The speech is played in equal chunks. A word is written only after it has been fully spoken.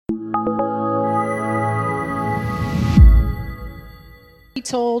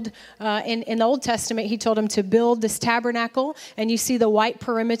told, in the Old Testament, he told them to build this tabernacle, and you see the white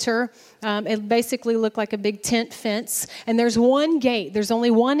perimeter. It basically looked like a big tent fence, and there's one gate. There's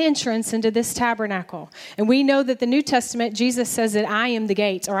only one entrance into this tabernacle. And we know that the New Testament, Jesus says that I am the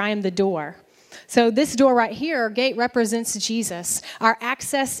gate, or I am the door. So this door right here, gate, represents Jesus. Our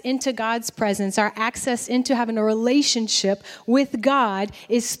access into God's presence, our access into having a relationship with God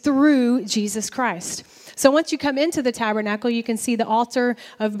is through Jesus Christ. So once you come into the tabernacle, you can see the altar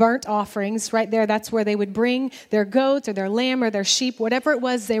of burnt offerings right there. That's where they would bring their goats or their lamb or their sheep, whatever it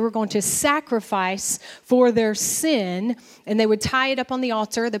was they were going to sacrifice for their sin, and they would tie it up on the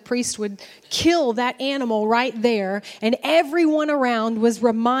altar. The priest would kill that animal right there, and everyone around was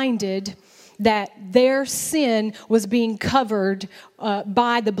reminded that their sin was being covered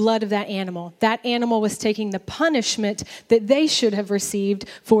by the blood of that animal. That animal was taking the punishment that they should have received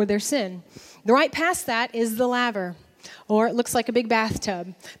for their sin. Right past that is the laver, or it looks like a big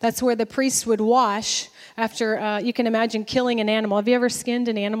bathtub. That's where the priest would wash after, you can imagine killing an animal. Have you ever skinned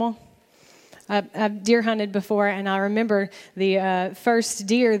an animal? I've deer hunted before, and I remember the first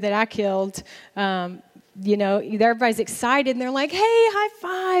deer that I killed. Everybody's excited, and they're like, hey, high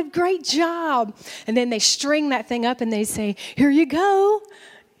five, great job. And then they string that thing up, and they say, here you go.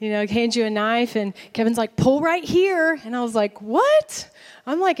 Hand you a knife, and Kevin's like, pull right here. And I was like, what?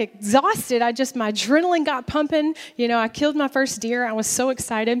 I'm like exhausted. My adrenaline got pumping. I killed my first deer. I was so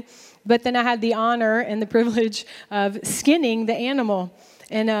excited. But then I had the honor and the privilege of skinning the animal.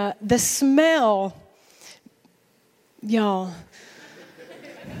 And the smell, y'all,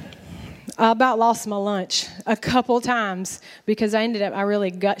 I about lost my lunch a couple times because I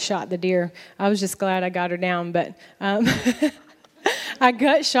really gut shot the deer. I was just glad I got her down, but I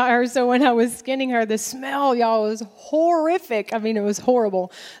gut shot her. So when I was skinning her, the smell, y'all, was horrific. It was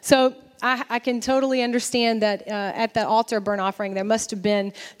horrible. So I can totally understand that at that altar burnt offering, there must have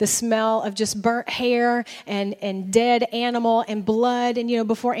been the smell of just burnt hair and dead animal and blood. And,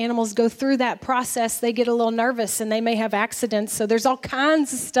 before animals go through that process, they get a little nervous and they may have accidents. So there's all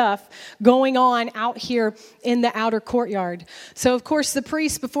kinds of stuff going on out here in the outer courtyard. So, of course, the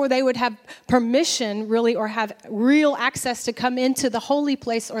priests, before they would have permission, really, or have real access to come into the holy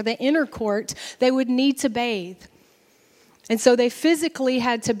place or the inner court, they would need to bathe. And so they physically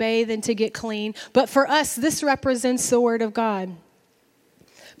had to bathe and to get clean. But for us, this represents the Word of God.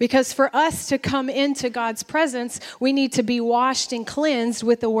 Because for us to come into God's presence, we need to be washed and cleansed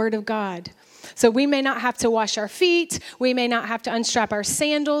with the Word of God. So we may not have to wash our feet. We may not have to unstrap our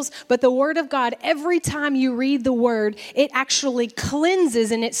sandals. But the Word of God, every time you read the Word, it actually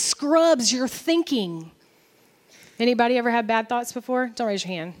cleanses and it scrubs your thinking. Anybody ever had bad thoughts before? Don't raise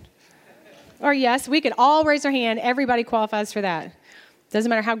your hand. Or yes, we could all raise our hand. Everybody qualifies for that. Doesn't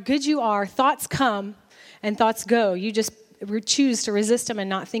matter how good you are. Thoughts come and thoughts go. You just choose to resist them and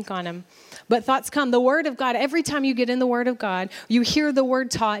not think on them. But thoughts come. The Word of God, every time you get in the Word of God, you hear the Word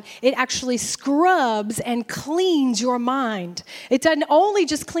taught, it actually scrubs and cleans your mind. It doesn't only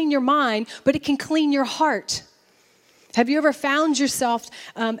just clean your mind, but it can clean your heart. Have you ever found yourself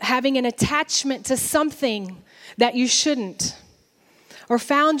having an attachment to something that you shouldn't? Or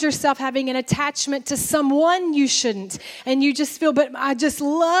found yourself having an attachment to someone you shouldn't, and you just feel, but I just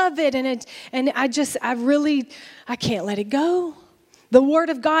love it, and I can't let it go. The Word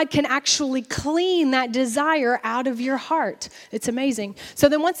of God can actually clean that desire out of your heart. It's amazing. So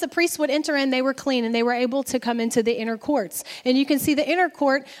then once the priests would enter in, they were clean, and they were able to come into the inner courts. And you can see the inner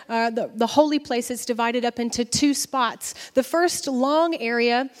court, the holy place, is divided up into two spots. The first long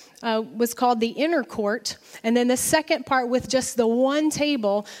area was called the inner court, and then the second part with just the one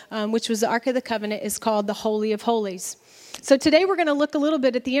table, which was the Ark of the Covenant, is called the Holy of Holies. So today we're going to look a little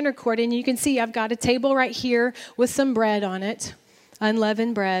bit at the inner court, and you can see I've got a table right here with some bread on it.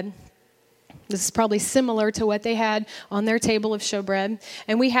 Unleavened bread. This is probably similar to what they had on their table of showbread.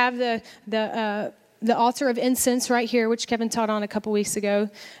 And we have the altar of incense right here, which Kevin taught on a couple weeks ago.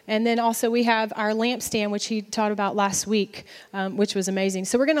 And then also we have our lampstand, which he taught about last week, which was amazing.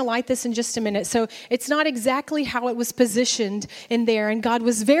 So we're going to light this in just a minute. So it's not exactly how it was positioned in there. And God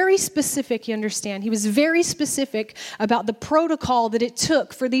was very specific, you understand. He was very specific about the protocol that it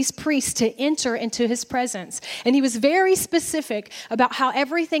took for these priests to enter into his presence. And he was very specific about how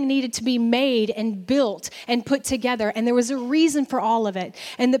everything needed to be made and built and put together. And there was a reason for all of it.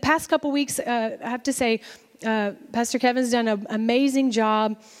 And the past couple weeks, I have to say, Pastor Kevin's done an amazing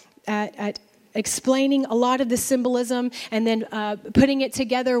job at explaining a lot of the symbolism and then putting it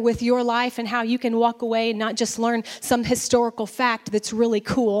together with your life and how you can walk away and not just learn some historical fact that's really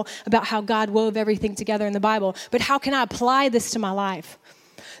cool about how God wove everything together in the Bible, but how can I apply this to my life?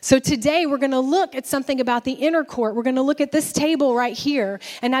 So today we're going to look at something about the inner court. We're going to look at this table right here.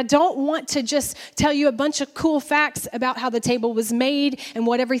 And I don't want to just tell you a bunch of cool facts about how the table was made and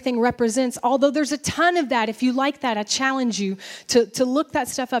what everything represents, although there's a ton of that. If you like that, I challenge you to look that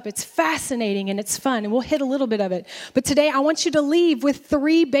stuff up. It's fascinating and it's fun, and we'll hit a little bit of it. But today I want you to leave with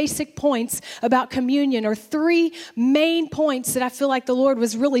 3 basic points about communion, or 3 main points that I feel like the Lord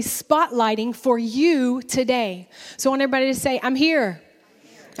was really spotlighting for you today. So I want everybody to say, I'm here.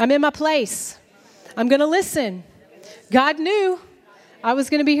 I'm in my place. I'm going to listen. God knew I was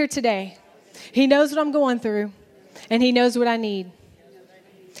going to be here today. He knows what I'm going through, and He knows what I need.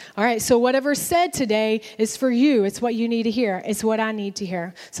 All right, so whatever's said today is for you. It's what you need to hear. It's what I need to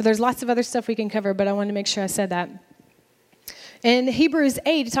hear. So there's lots of other stuff we can cover, but I wanted to make sure I said that. In Hebrews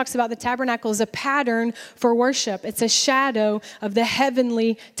 8, it talks about the tabernacle as a pattern for worship. It's a shadow of the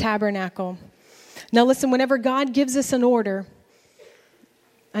heavenly tabernacle. Now listen, whenever God gives us an order,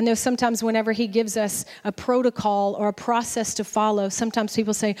 I know sometimes whenever He gives us a protocol or a process to follow, sometimes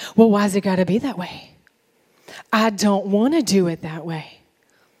people say, well, why's it got to be that way? I don't want to do it that way.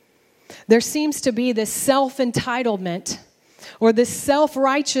 There seems to be this self-entitlement or this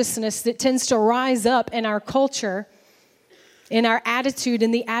self-righteousness that tends to rise up in our culture, in our attitude,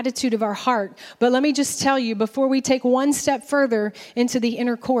 in the attitude of our heart. But let me just tell you, before we take one step further into the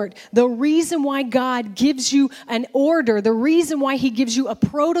inner court, the reason why God gives you an order, the reason why He gives you a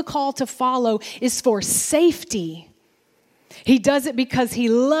protocol to follow is for safety. He does it because He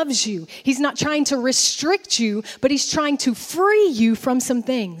loves you. He's not trying to restrict you, but He's trying to free you from some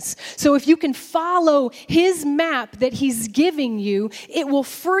things. So if you can follow His map that He's giving you, it will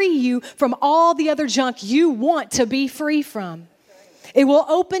free you from all the other junk you want to be free from. It will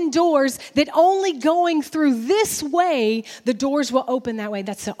open doors that only going through this way, the doors will open that way.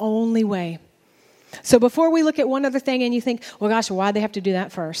 That's the only way. So before we look at one other thing and you think, well, gosh, why'd they have to do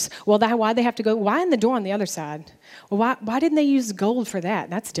that first? Well, why'd they have to go? Why in the door on the other side? Well, why didn't they use gold for that?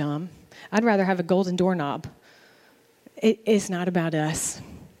 That's dumb. I'd rather have a golden doorknob. It's not about us.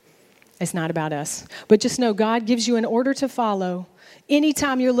 It's not about us. But just know God gives you an order to follow.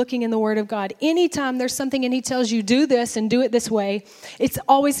 Anytime you're looking in the Word of God, anytime there's something and He tells you do this and do it this way, it's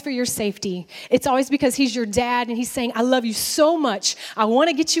always for your safety. It's always because He's your dad and He's saying, I love you so much. I want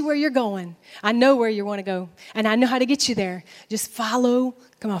to get you where you're going. I know where you want to go, and I know how to get you there. Just follow.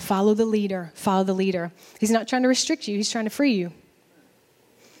 Come on, follow the leader. Follow the leader. He's not trying to restrict you. He's trying to free you. All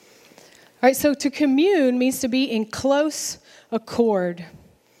right, so to commune means to be in close accord,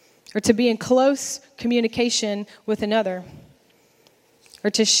 or to be in close communication with another, or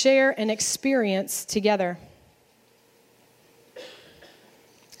to share an experience together.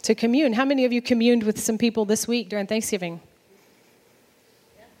 To commune. How many of you communed with some people this week during Thanksgiving?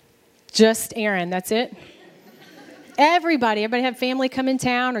 Just Aaron, that's it? Everybody had family come in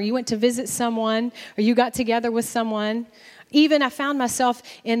town, or you went to visit someone, or you got together with someone. Even I found myself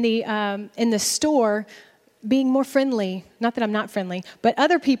in the store being more friendly. Not that I'm not friendly, but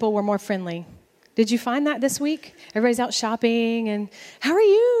other people were more friendly. Did you find that this week? Everybody's out shopping, and how are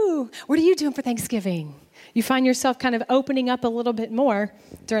you? What are you doing for Thanksgiving? You find yourself kind of opening up a little bit more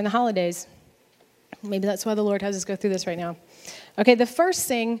during the holidays. Maybe that's why the Lord has us go through this right now. Okay, the first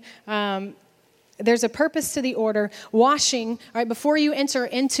thing, there's a purpose to the order. Washing, all right, before you enter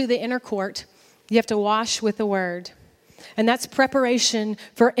into the inner court, you have to wash with the Word. And that's preparation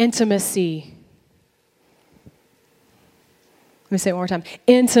for intimacy. Let me say it one more time.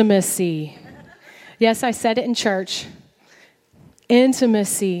 Intimacy. Yes, I said it in church.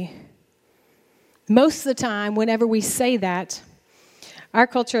 Intimacy. Most of the time, whenever we say that, our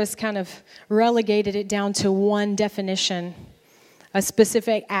culture has kind of relegated it down to one definition, a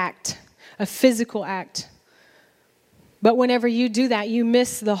specific act, a physical act. But whenever you do that, you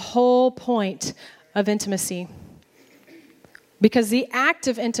miss the whole point of intimacy. Because the act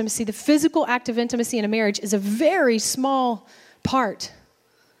of intimacy, the physical act of intimacy in a marriage is a very small part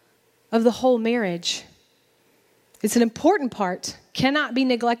of the whole marriage. It's an important part, cannot be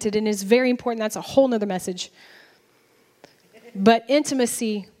neglected, and is very important. That's a whole nother message. But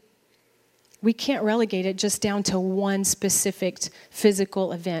intimacy, we can't relegate it just down to one specific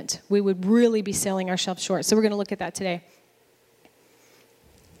physical event. We would really be selling ourselves short. So we're going to look at that today.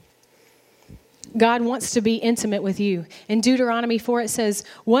 God wants to be intimate with you. In Deuteronomy 4, it says,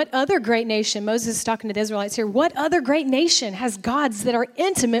 what other great nation, Moses is talking to the Israelites here, what other great nation has gods that are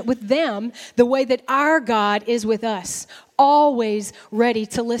intimate with them the way that our God is with us, always ready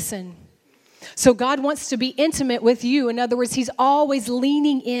to listen? So God wants to be intimate with you. In other words, He's always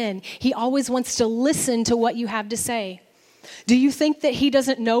leaning in. He always wants to listen to what you have to say. Do you think that He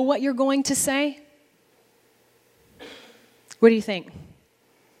doesn't know what you're going to say? What do you think?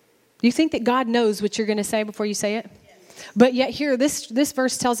 You think that God knows what you're going to say before you say it? But yet here, this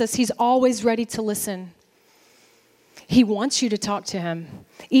verse tells us he's always ready to listen. He wants you to talk to him,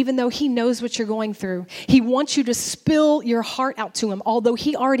 even though he knows what you're going through. He wants you to spill your heart out to him, although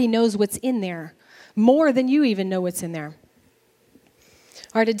he already knows what's in there, more than you even know what's in there.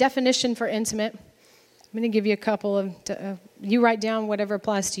 All right, a definition for intimate. I'm going to give you a couple of, you write down whatever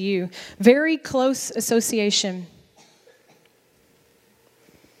applies to you. Very close association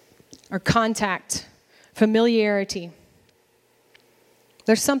or contact, familiarity.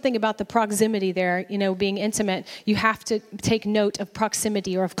 There's something about the proximity there, being intimate. You have to take note of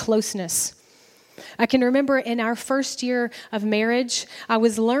proximity or of closeness. I can remember in our first year of marriage, I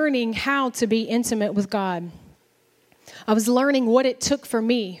was learning how to be intimate with God. I was learning what it took for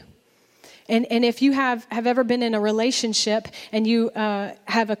me. And if you have ever been in a relationship and you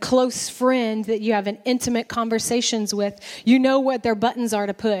have a close friend that you have an intimate conversations with, you know what their buttons are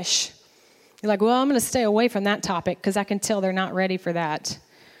to push. You're like, well, I'm going to stay away from that topic because I can tell they're not ready for that.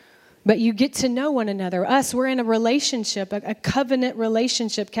 But you get to know one another. We're in a relationship, a covenant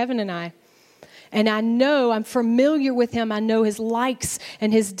relationship, Kevin and I. And I know, I'm familiar with him. I know his likes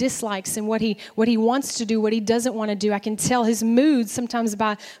and his dislikes and what he wants to do, what he doesn't want to do. I can tell his moods sometimes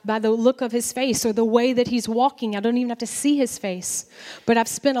by the look of his face or the way that he's walking. I don't even have to see his face. But I've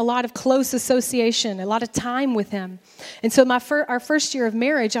spent a lot of close association, a lot of time with him. And so our first year of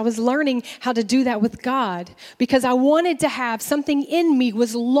marriage, I was learning how to do that with God because I wanted to have something in me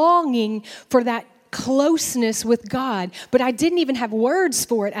was longing for that closeness with God. But I didn't even have words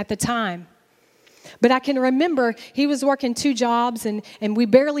for it at the time. But I can remember he was working 2 jobs and we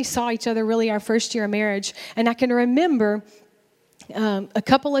barely saw each other really our first year of marriage. And I can remember a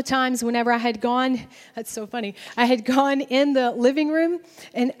couple of times whenever I had gone, that's so funny, I had gone in the living room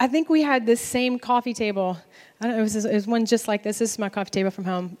and I think we had this same coffee table. I don't know, it was one just like this. This is my coffee table from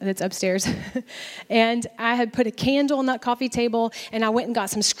home, and it's upstairs. And I had put a candle on that coffee table, and I went and got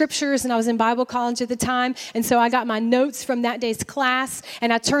some scriptures, and I was in Bible college at the time, and so I got my notes from that day's class,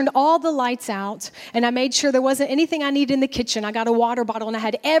 and I turned all the lights out, and I made sure there wasn't anything I needed in the kitchen. I got a water bottle, and I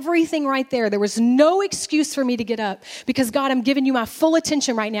had everything right there. There was no excuse for me to get up, because God, I'm giving you my full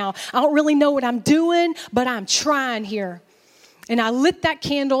attention right now. I don't really know what I'm doing, but I'm trying here. And I lit that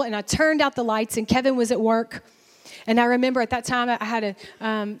candle, and I turned out the lights, and Kevin was at work. And I remember at that time I had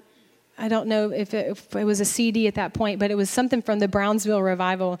I don't know if it was a CD at that point, but it was something from the Brownsville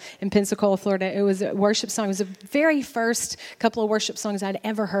Revival in Pensacola, Florida. It was a worship song. It was the very first couple of worship songs I'd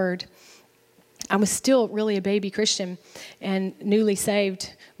ever heard. I was still really a baby Christian and newly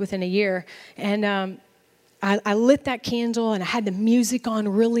saved within a year. And I lit that candle and I had the music on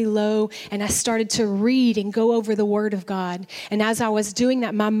really low and I started to read and go over the Word of God. And as I was doing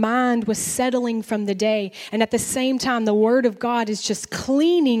that, my mind was settling from the day. And at the same time, the Word of God is just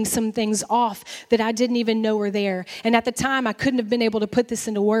cleaning some things off that I didn't even know were there. And at the time, I couldn't have been able to put this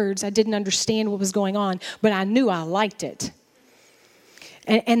into words. I didn't understand what was going on, but I knew I liked it.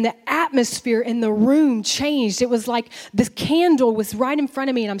 And the atmosphere in the room changed. It was like this candle was right in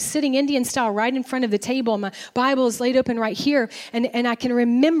front of me, and I'm sitting Indian style right in front of the table. My Bible is laid open right here, and I can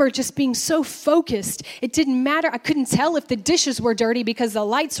remember just being so focused. It didn't matter. I couldn't tell if the dishes were dirty because the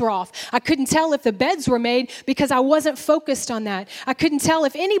lights were off. I couldn't tell if the beds were made because I wasn't focused on that. I couldn't tell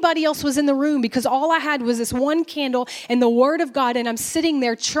if anybody else was in the room because all I had was this one candle and the Word of God, and I'm sitting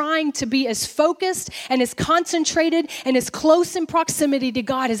there trying to be as focused and as concentrated and as close in proximity to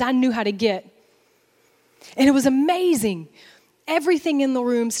God as I knew how to get. And it was amazing. Everything in the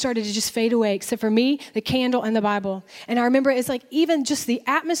room started to just fade away except for me, the candle, and the Bible. And I remember it's like even just the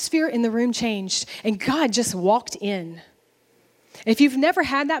atmosphere in the room changed and God just walked in. If you've never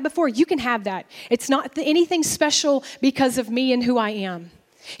had that before, you can have that. It's not anything special because of me and who I am.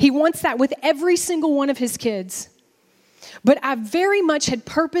 He wants that with every single one of his kids. But I very much had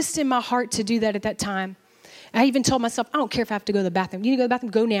purposed in my heart to do that at that time. I even told myself, I don't care if I have to go to the bathroom. You need to go to the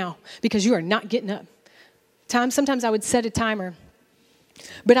bathroom? Go now, because you are not getting up. Sometimes I would set a timer.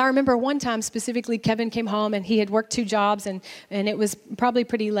 But I remember one time specifically, Kevin came home, and he had worked 2 jobs, and it was probably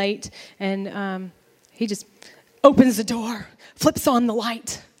pretty late. And he just opens the door, flips on the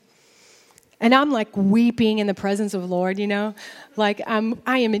light. And I'm like weeping in the presence of the Lord, you know, like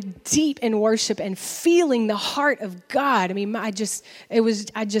I am deep in worship and feeling the heart of God. I mean, I just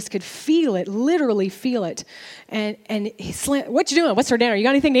could feel it, literally feel it. And he slammed, what you doing? What's for dinner? You got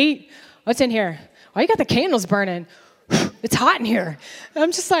anything to eat? What's in here? Why you got the candles burning? It's hot in here. And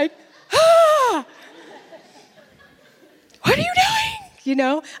I'm just like, what are you doing? You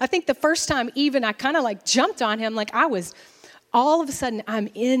know, I think the first time even I kind of like jumped on him like I was all of a sudden, I'm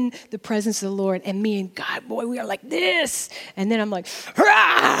in the presence of the Lord, and me and God, boy, we are like this. And then I'm like,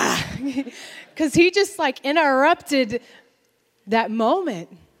 because he just like interrupted that moment.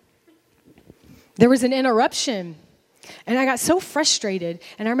 There was an interruption. And I got so frustrated.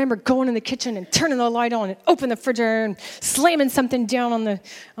 And I remember going in the kitchen and turning the light on and opening the refrigerator and slamming something down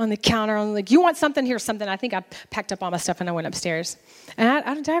on the counter. I'm like, you want something? Here's something. I think I packed up all my stuff and I went upstairs. And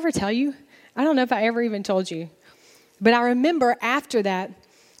did I ever tell you? I don't know if I ever even told you. But I remember after that,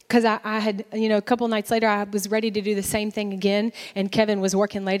 because I had, a couple nights later, I was ready to do the same thing again. And Kevin was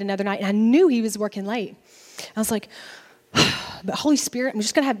working late another night. And I knew he was working late. I was like, but Holy Spirit, I'm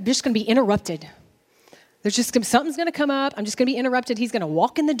just going to be interrupted. Something's going to come up. I'm just going to be interrupted. He's going to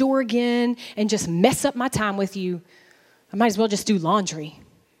walk in the door again and just mess up my time with you. I might as well just do laundry.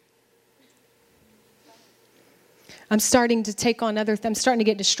 I'm starting to take on I'm starting to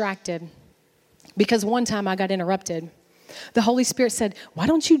get distracted because one time I got interrupted. The Holy Spirit said, why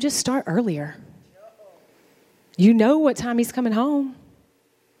don't you just start earlier? You know what time he's coming home.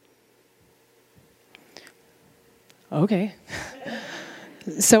 Okay.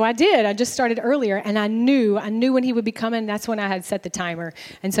 So I did. I just started earlier, and I knew when he would be coming. That's when I had set the timer.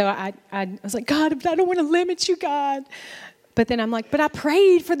 And so I was like, God, I don't want to limit you, God. But then I'm like, but I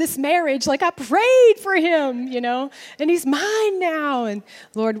prayed for this marriage. Like I prayed for him, and he's mine now. And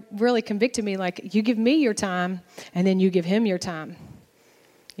Lord really convicted me, like, you give me your time, and then you give him your time.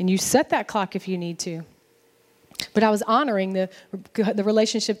 And you set that clock if you need to. But I was honoring the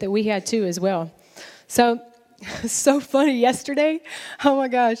relationship that we had too as well. So funny yesterday. Oh my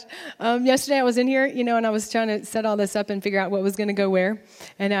gosh. Yesterday I was in here, and I was trying to set all this up and figure out what was going to go where.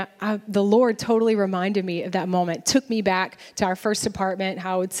 And the Lord totally reminded me of that moment. Took me back to our first apartment,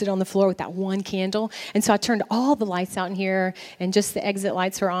 how I would sit on the floor with that one candle. And so I turned all the lights out in here and just the exit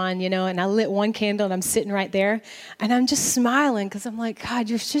lights were on, and I lit one candle and I'm sitting right there. And I'm just smiling because I'm like, God,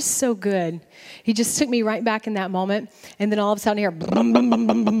 you're just so good. He just took me right back in that moment. And then all of a sudden here, bum, bum, bum,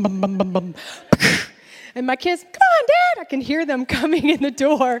 bum, bum, bum, bum, bum. And my kids, come on, Dad. I can hear them coming in the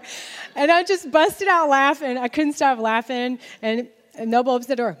door. And I just busted out laughing. I couldn't stop laughing. And Noble opens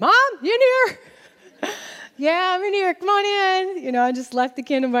the door. Mom, you in here? Yeah, I'm in here. Come on in. I just left the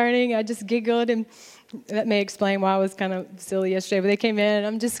candle burning. I just giggled. And that may explain why I was kind of silly yesterday. But they came in, and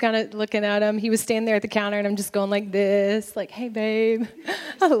I'm just kind of looking at him. He was standing there at the counter, and I'm just going like this. Like, hey, babe,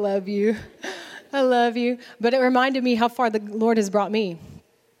 I love you. I love you. But it reminded me how far the Lord has brought me.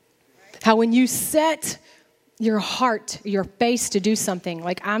 How when you set your heart, your face to do something,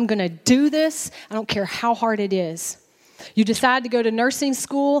 like I'm going to do this, I don't care how hard it is. You decide to go to nursing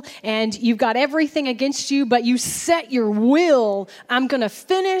school and you've got everything against you, but you set your will, I'm going to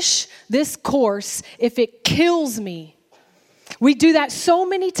finish this course if it kills me. We do that so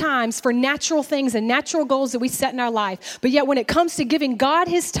many times for natural things and natural goals that we set in our life. But yet when it comes to giving God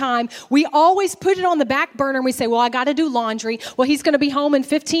his time, we always put it on the back burner and we say, well, I got to do laundry. Well, he's going to be home in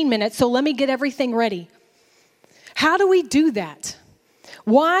 15 minutes, so let me get everything ready. How do we do that?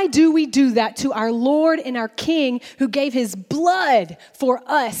 Why do we do that to our Lord and our King who gave his blood for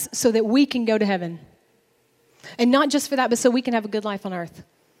us so that we can go to heaven? And not just for that, but so we can have a good life on earth.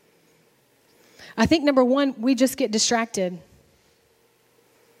 I think number one, we just get distracted.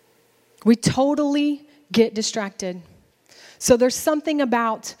 We totally get distracted. So there's something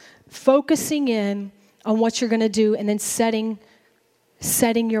about focusing in on what you're going to do and then setting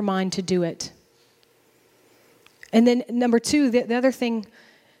your mind to do it. And then number two, the other thing,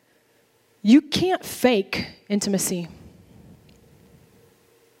 you can't fake intimacy.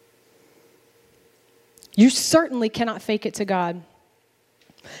 You certainly cannot fake it to God.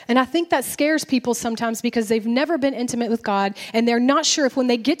 And I think that scares people sometimes because they've never been intimate with God and they're not sure if when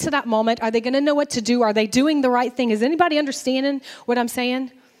they get to that moment, are they going to know what to do? Are they doing the right thing? Is anybody understanding what I'm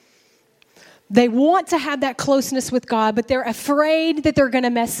saying? They want to have that closeness with God, but they're afraid that they're going to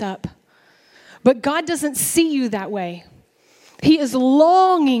mess up. But God doesn't see you that way. He is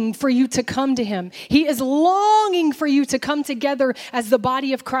longing for you to come to him. He is longing for you to come together as the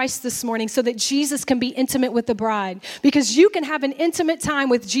body of Christ this morning so that Jesus can be intimate with the bride. Because you can have an intimate time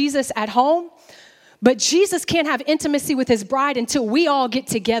with Jesus at home, but Jesus can't have intimacy with his bride until we all get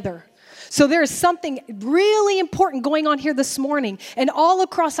together. So there is something really important going on here this morning and all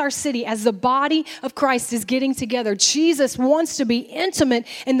across our city as the body of Christ is getting together. Jesus wants to be intimate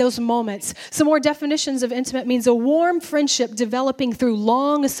in those moments. Some more definitions of intimate means a warm friendship developing through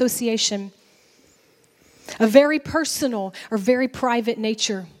long association, a very personal or very private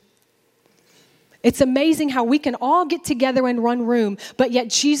nature. It's amazing how we can all get together in one room, but yet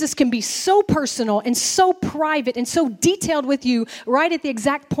Jesus can be so personal and so private and so detailed with you right at the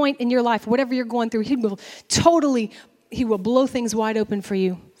exact point in your life, whatever you're going through. He will totally He will blow things wide open for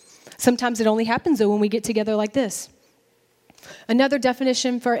you. Sometimes it only happens, though, when we get together like this. Another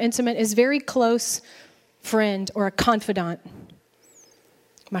definition for intimate is very close friend or a confidant.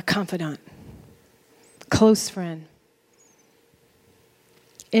 My confidant. Close friend.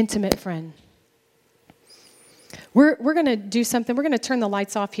 Intimate friend. We're going to do something. We're going to turn the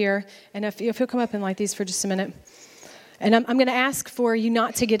lights off here. And if you'll come up and light these for just a minute. And I'm going to ask for you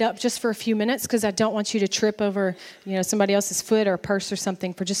not to get up just for a few minutes because I don't want you to trip over, somebody else's foot or purse or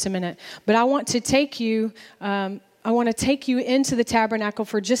something for just a minute. But I want to take you into the tabernacle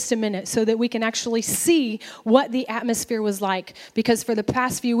for just a minute so that we can actually see what the atmosphere was like. Because for the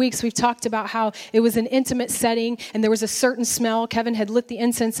past few weeks, we've talked about how it was an intimate setting and there was a certain smell. Kevin had lit the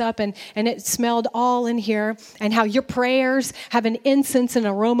incense up and it smelled all in here. And how your prayers have an incense and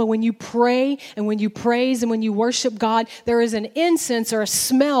aroma. When you pray and when you praise and when you worship God, there is an incense or a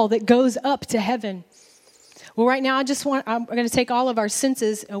smell that goes up to heaven. Well, right now, I'm going to take all of our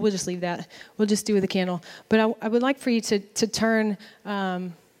senses. Oh, we'll just leave that. We'll just do with the candle. But I would like for you to turn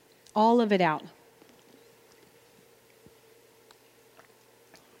all of it out.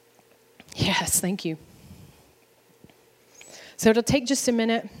 Yes, thank you. So it'll take just a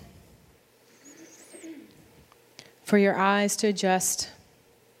minute for your eyes to adjust.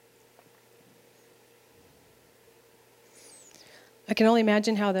 I can only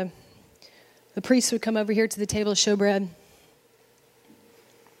imagine how the priest would come over here to the table of showbread. And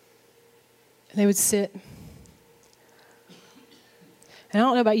they would sit. And I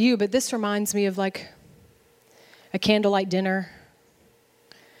don't know about you, but this reminds me of like a candlelight dinner,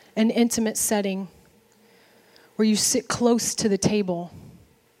 an intimate setting where you sit close to the table,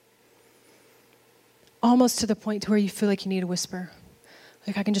 almost to the point to where you feel like you need to whisper.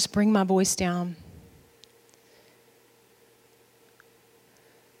 Like I can just bring my voice down.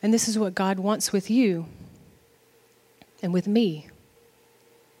 And this is what God wants with you and with me.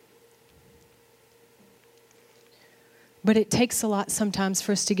 But it takes a lot sometimes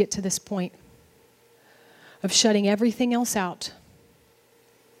for us to get to this point of shutting everything else out,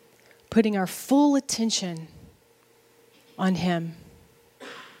 putting our full attention on Him.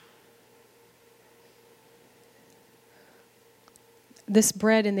 This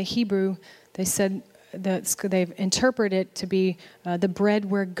bread in the Hebrew, they said, they've interpreted it to be the bread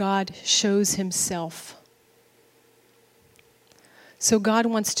where God shows Himself. So God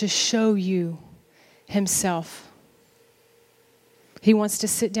wants to show you Himself. He wants to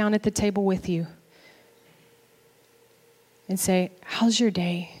sit down at the table with you and say, how's your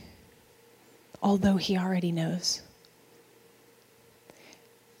day? Although He already knows.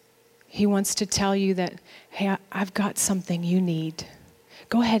 He wants to tell you that, hey, I've got something you need.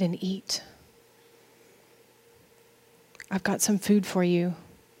 Go ahead and eat. I've got some food for you.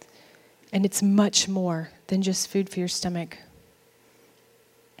 And it's much more than just food for your stomach.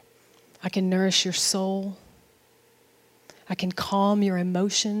 I can nourish your soul. I can calm your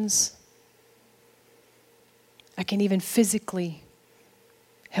emotions. I can even physically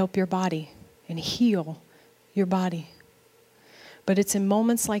help your body and heal your body. But it's in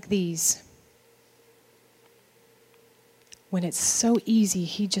moments like these when it's so easy,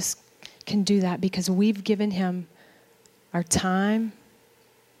 He just can do that because we've given Him our time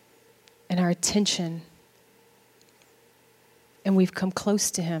and our attention, and we've come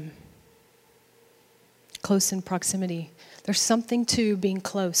close to Him, close in proximity. There's something to being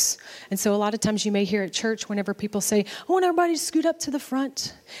close. And so a lot of times you may hear at church whenever people say, I want everybody to scoot up to the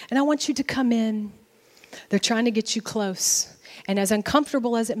front, and I want you to come in. They're trying to get you close. And as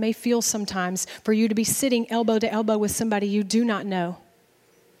uncomfortable as it may feel sometimes for you to be sitting elbow to elbow with somebody you do not know,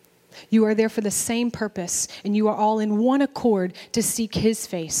 you are there for the same purpose, and you are all in one accord to seek His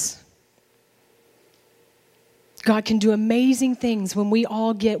face. God can do amazing things when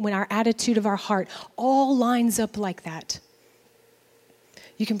when our attitude of our heart all lines up like that.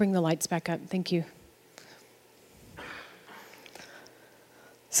 You can bring the lights back up. Thank you.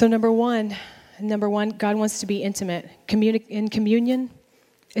 So number one, God wants to be intimate. In communion,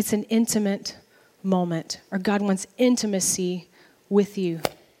 it's an intimate moment, or God wants intimacy with you.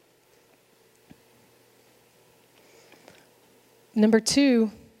 Number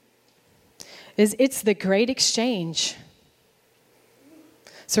two is it's the great exchange.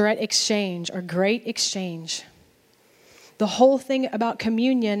 So we're at exchange, or great exchange. The whole thing about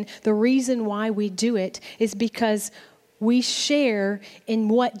communion, the reason why we do it is because we share in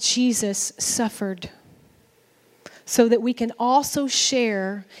what Jesus suffered, so that we can also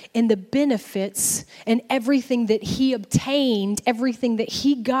share in the benefits and everything that He obtained, everything that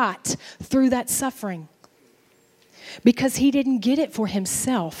He got through that suffering. Because He didn't get it for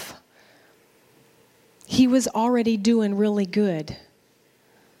Himself. He was already doing really good.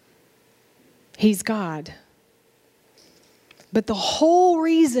 He's God. But the whole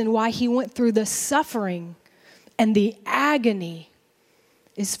reason why he went through the suffering and the agony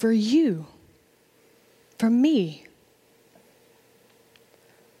is for you, for me.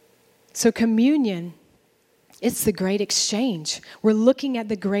 So communion, it's the great exchange. We're looking at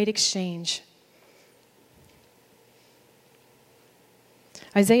the great exchange.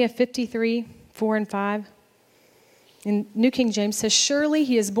 Isaiah 53, 4 and 5. In New King James says, surely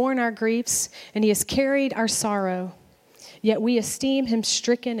he has borne our griefs and he has carried our sorrow. Yet we esteem him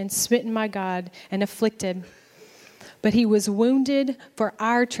stricken and smitten by God and afflicted. But he was wounded for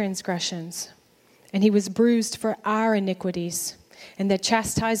our transgressions, and he was bruised for our iniquities. And the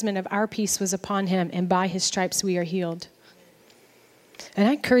chastisement of our peace was upon him, and by his stripes we are healed. And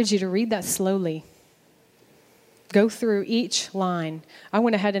I encourage you to read that slowly. Go through each line. I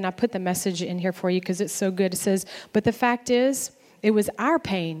went ahead and I put the message in here for you because it's so good. It says, but the fact is, it was our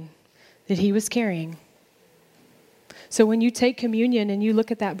pain that he was carrying. So when you take communion and you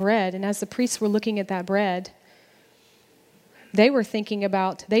look at that bread, and as the priests were looking at that bread, they were thinking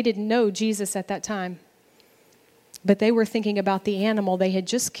about, they didn't know Jesus at that time, but they were thinking about the animal they had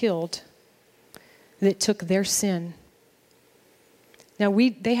just killed that took their sin. Now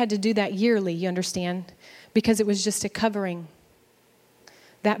they had to do that yearly, you understand, because it was just a covering.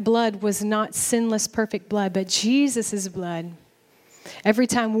 That blood was not sinless, perfect blood, but Jesus' blood. Every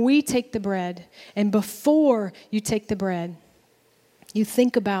time we take the bread, and before you take the bread, you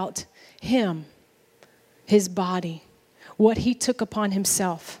think about him, his body, what he took upon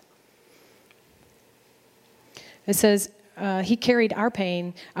himself. It says, he carried our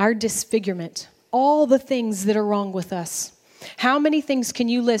pain, our disfigurement, all the things that are wrong with us. How many things can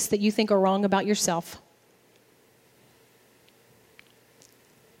you list that you think are wrong about yourself?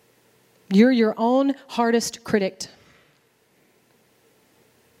 You're your own hardest critic.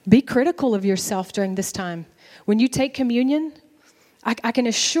 Be critical of yourself during this time. When you take communion, I can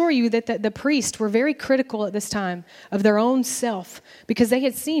assure you that the priests were very critical at this time of their own self because they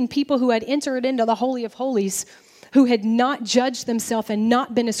had seen people who had entered into the Holy of Holies who had not judged themselves and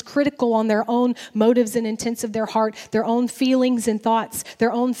not been as critical on their own motives and intents of their heart, their own feelings and thoughts,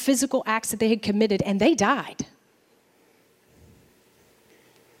 their own physical acts that they had committed, and they died.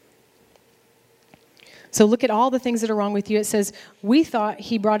 So look at all the things that are wrong with you. It says, we thought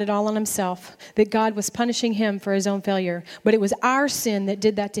he brought it all on himself, that God was punishing him for his own failure. But it was our sin that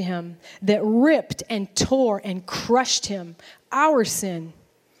did that to him, that ripped and tore and crushed him. Our sin.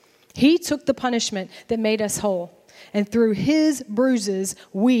 He took the punishment that made us whole. And through his bruises,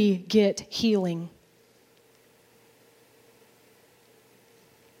 we get healing.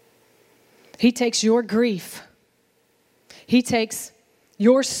 He takes your grief. He takes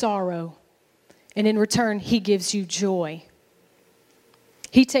your sorrow. And in return, he gives you joy.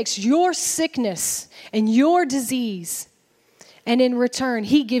 He takes your sickness and your disease. And in return,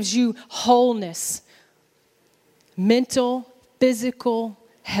 he gives you wholeness. Mental, physical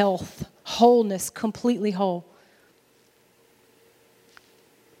health. Wholeness, completely whole.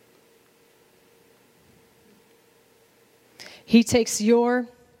 He takes your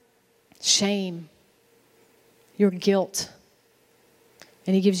shame, your guilt,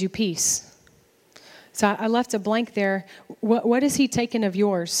 and he gives you peace. So I left a blank there. What has he taken of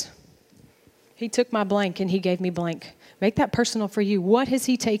yours? He took my blank and he gave me blank. Make that personal for you. What has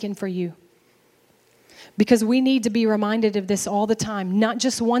he taken for you? Because we need to be reminded of this all the time. Not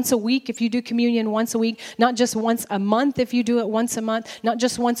just once a week if you do communion once a week. Not just once a month if you do it once a month. Not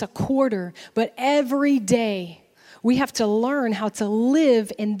just once a quarter. But every day we have to learn how to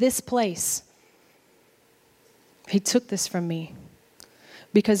live in this place. He took this from me.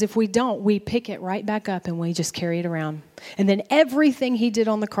 Because if we don't, we pick it right back up and we just carry it around. And then everything he did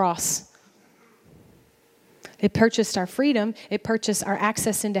on the cross, it purchased our freedom. It purchased our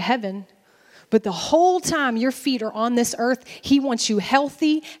access into heaven. But the whole time your feet are on this earth, he wants you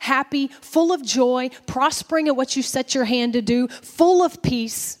healthy, happy, full of joy, prospering at what you set your hand to do, full of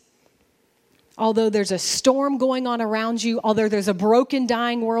peace. Although there's a storm going on around you, although there's a broken,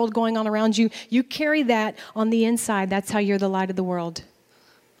 dying world going on around you, you carry that on the inside. That's how you're the light of the world.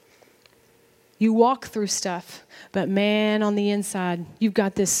 You walk through stuff, but man, on the inside, you've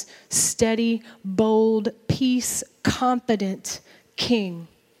got this steady, bold, peace, confident king.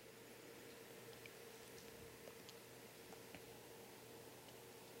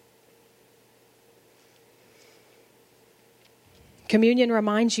 Communion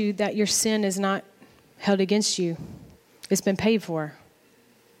reminds you that your sin is not held against you. It's been paid for.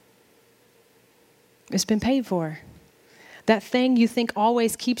 It's been paid for. That thing you think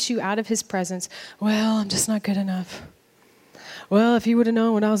always keeps you out of his presence. Well, I'm just not good enough. Well, if you would have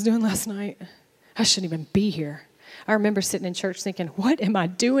known what I was doing last night, I shouldn't even be here. I remember sitting in church thinking, what am I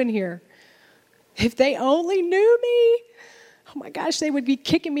doing here? If they only knew me, oh my gosh, they would be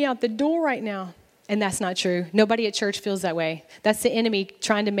kicking me out the door right now. And that's not true. Nobody at church feels that way. That's the enemy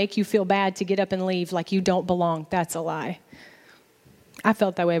trying to make you feel bad to get up and leave like you don't belong. That's a lie. I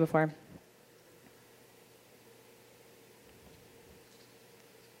felt that way before.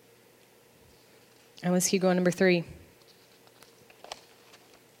 And let's keep going, number 3.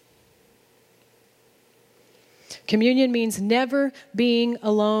 Communion means never being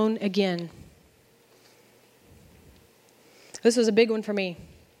alone again. This was a big one for me.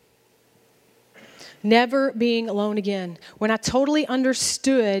 Never being alone again. When I totally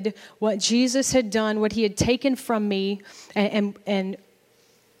understood what Jesus had done, what he had taken from me, and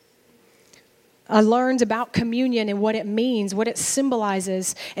I learned about communion and what it means, what it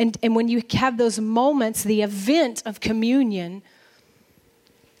symbolizes. And when you have those moments, the event of communion,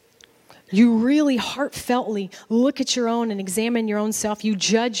 you really heartfeltly look at your own and examine your own self. You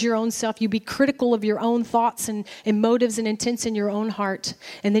judge your own self. You be critical of your own thoughts and motives and intents in your own heart.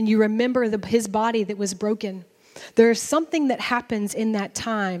 And then you remember his body that was broken. There is something that happens in that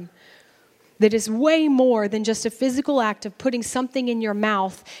time that is way more than just a physical act of putting something in your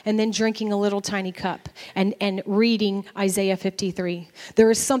mouth and then drinking a little tiny cup and reading Isaiah 53.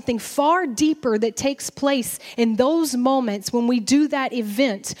 There is something far deeper that takes place in those moments when we do that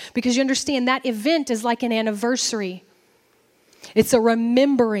event, because you understand that event is like an anniversary. It's a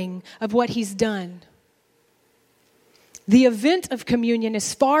remembering of what he's done. The event of communion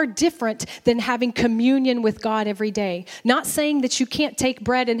is far different than having communion with God every day. Not saying that you can't take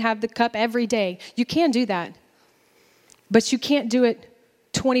bread and have the cup every day. You can do that. But you can't do it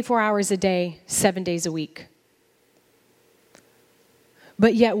 24 hours a day, 7 days a week.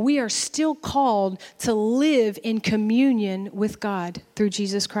 But yet we are still called to live in communion with God through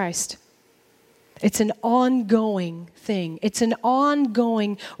Jesus Christ. It's an ongoing thing. It's an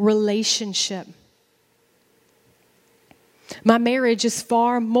ongoing relationship. My marriage is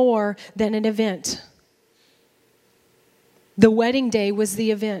far more than an event. The wedding day was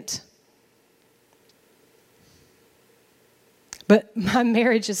the event. But my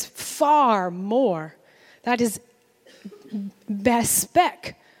marriage is far more. That is best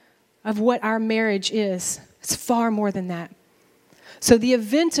spec of what our marriage is. It's far more than that. So the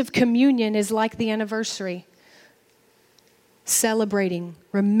event of communion is like the anniversary. Celebrating,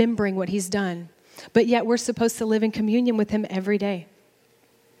 remembering what he's done. But yet we're supposed to live in communion with him every day.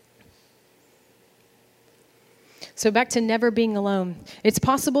 So back to never being alone. It's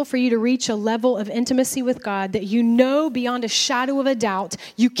possible for you to reach a level of intimacy with God that you know beyond a shadow of a doubt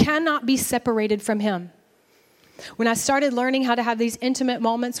you cannot be separated from him. When I started learning how to have these intimate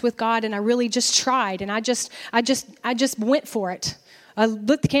moments with God, and I really just tried, and I just went for it. I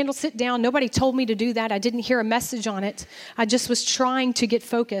lit the candle, sit down. Nobody told me to do that. I didn't hear a message on it. I just was trying to get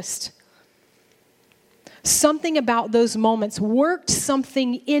focused. Something about those moments worked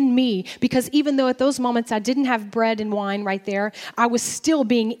something in me, because even though at those moments I didn't have bread and wine right there, I was still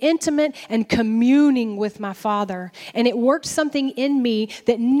being intimate and communing with my Father. And it worked something in me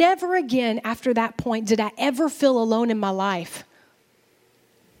that never again after that point did I ever feel alone in my life.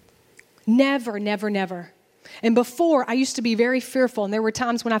 Never, never, never. And before, I used to be very fearful, and there were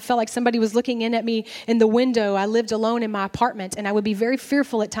times when I felt like somebody was looking in at me in the window. I lived alone in my apartment, and I would be very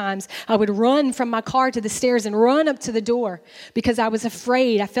fearful at times. I would run from my car to the stairs and run up to the door because I was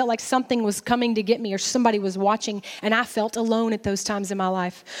afraid. I felt like something was coming to get me or somebody was watching, and I felt alone at those times in my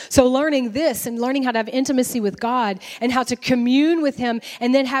life. So learning this and learning how to have intimacy with God and how to commune with him,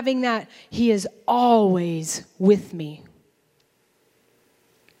 and then having that he is always with me.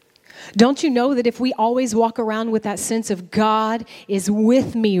 Don't you know that if we always walk around with that sense of God is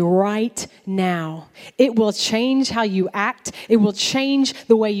with me right now, it will change how you act. It will change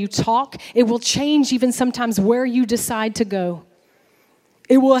the way you talk. It will change even sometimes where you decide to go.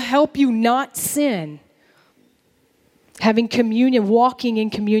 It will help you not sin. Having communion, walking in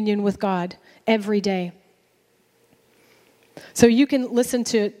communion with God every day. So you can listen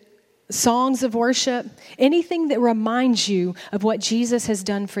to songs of worship, anything that reminds you of what Jesus has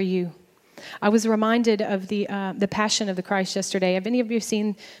done for you. I was reminded of the Passion of the Christ yesterday. Have any of you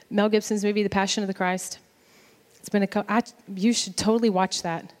seen Mel Gibson's movie, The Passion of the Christ? It's been you should totally watch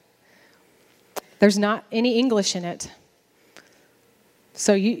that. There's not any English in it.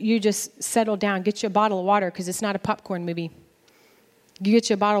 So you just settle down, get you a bottle of water, because it's not a popcorn movie. You get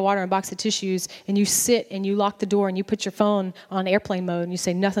you a bottle of water and a box of tissues, and you sit and you lock the door and you put your phone on airplane mode and you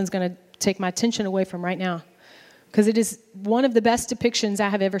say, nothing's going to take my attention away from right now. because it is one of the best depictions I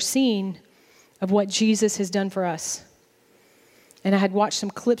have ever seen of what Jesus has done for us. And I had watched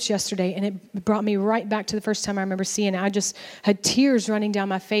some clips yesterday, and it brought me right back to the first time I remember seeing it. I just had tears running down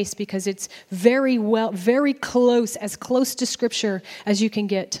my face because it's very close, as close to Scripture as you can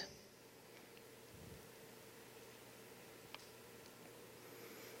get.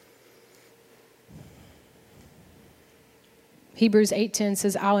 Hebrews 8:10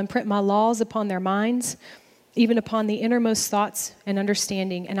 says, I'll imprint my laws upon their minds, even upon the innermost thoughts and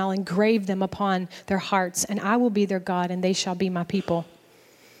understanding, and I'll engrave them upon their hearts, and I will be their God, and they shall be my people.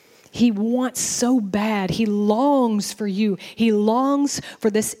 He wants so bad. He longs for you. He longs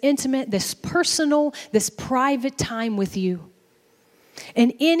for this intimate, this personal, this private time with you.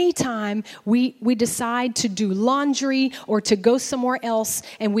 And anytime we decide to do laundry or to go somewhere else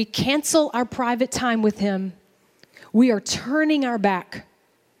and we cancel our private time with him, we are turning our back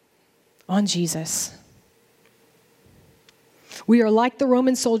on Jesus. We are like the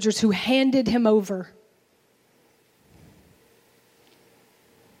Roman soldiers who handed him over.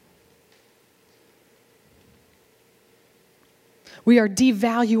 We are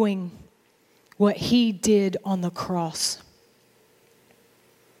devaluing what he did on the cross.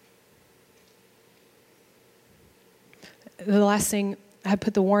 The last thing, I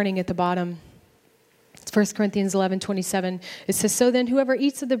put the warning at the bottom. It's 1 Corinthians 11:27. It says, so then whoever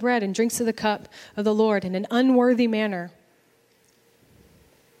eats of the bread and drinks of the cup of the Lord in an unworthy manner.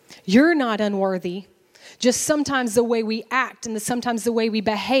 You're not unworthy. Just sometimes the way we act and sometimes the way we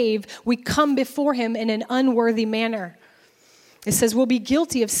behave, we come before him in an unworthy manner. It says we'll be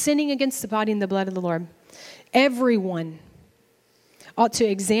guilty of sinning against the body and the blood of the Lord. Everyone ought to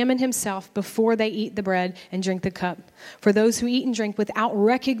examine himself before they eat the bread and drink the cup. For those who eat and drink without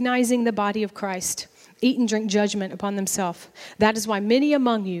recognizing the body of Christ, eat and drink judgment upon themselves. That is why many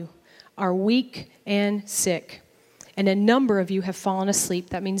among you are weak and sick, and a number of you have fallen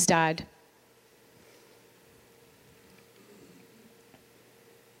asleep. That means died.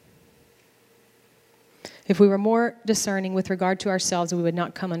 If we were more discerning with regard to ourselves, we would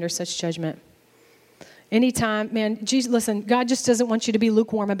not come under such judgment. Anytime, man, Jesus, listen, God just doesn't want you to be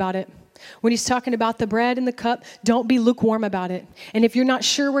lukewarm about it. When he's talking about the bread and the cup, don't be lukewarm about it. And if you're not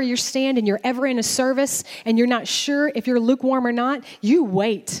sure where you stand and you're ever in a service and you're not sure if you're lukewarm or not, you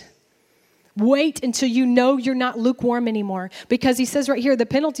wait. Wait until you know you're not lukewarm anymore. Because he says right here, the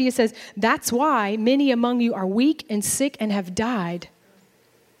penalty, it says, that's why many among you are weak and sick and have died.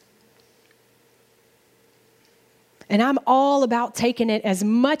 And I'm all about taking it as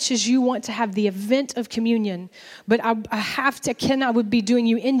much as you want to have the event of communion. But I would be doing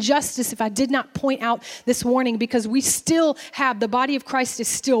you injustice if I did not point out this warning, because we still have, the body of Christ is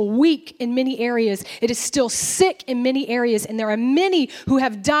still weak in many areas. It is still sick in many areas. And there are many who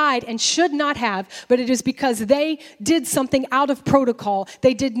have died and should not have, but it is because they did something out of protocol.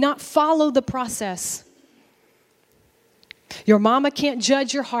 They did not follow the process. Your mama can't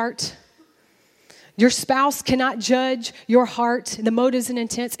judge your heart. Your spouse cannot judge your heart, the motives and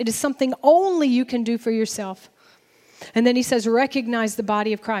intents. It is something only you can do for yourself. And then he says, recognize the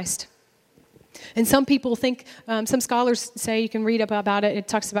body of Christ. And some people think, some scholars say, you can read up about it. It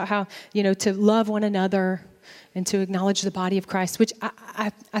talks about how, to love one another and to acknowledge the body of Christ, which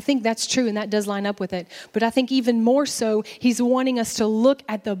I think that's true, and that does line up with it. But I think even more so, he's wanting us to look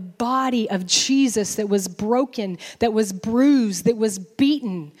at the body of Jesus that was broken, that was bruised, that was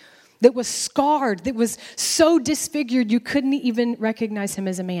beaten, that was scarred, that was so disfigured you couldn't even recognize him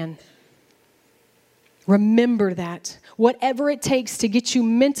as a man. Remember that. Whatever it takes to get you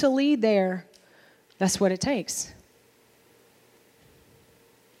mentally there, that's what it takes.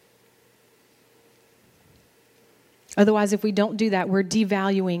 Otherwise, if we don't do that, we're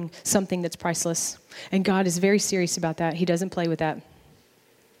devaluing something that's priceless. And God is very serious about that. He doesn't play with that.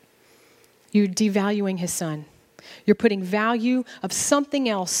 You're devaluing his son. You're putting value of something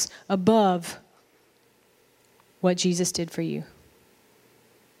else above what Jesus did for you.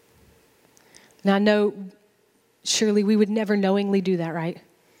 Now, I know, surely we would never knowingly do that, right?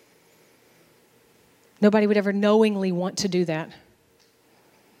 Nobody would ever knowingly want to do that.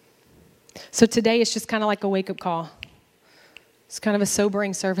 So today, it's just kind of like a wake-up call. It's kind of a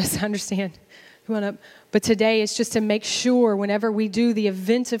sobering service, I understand. But today, it's just to make sure whenever we do the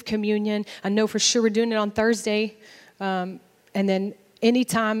event of communion, I know for sure we're doing it on Thursday, and then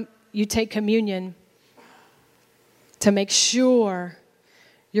anytime you take communion, to make sure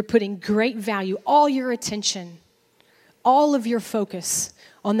you're putting great value, all your attention, all of your focus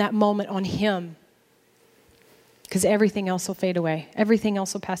on that moment, on him. Because everything else will fade away. Everything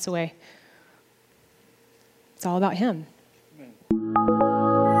else will pass away. It's all about him. Amen.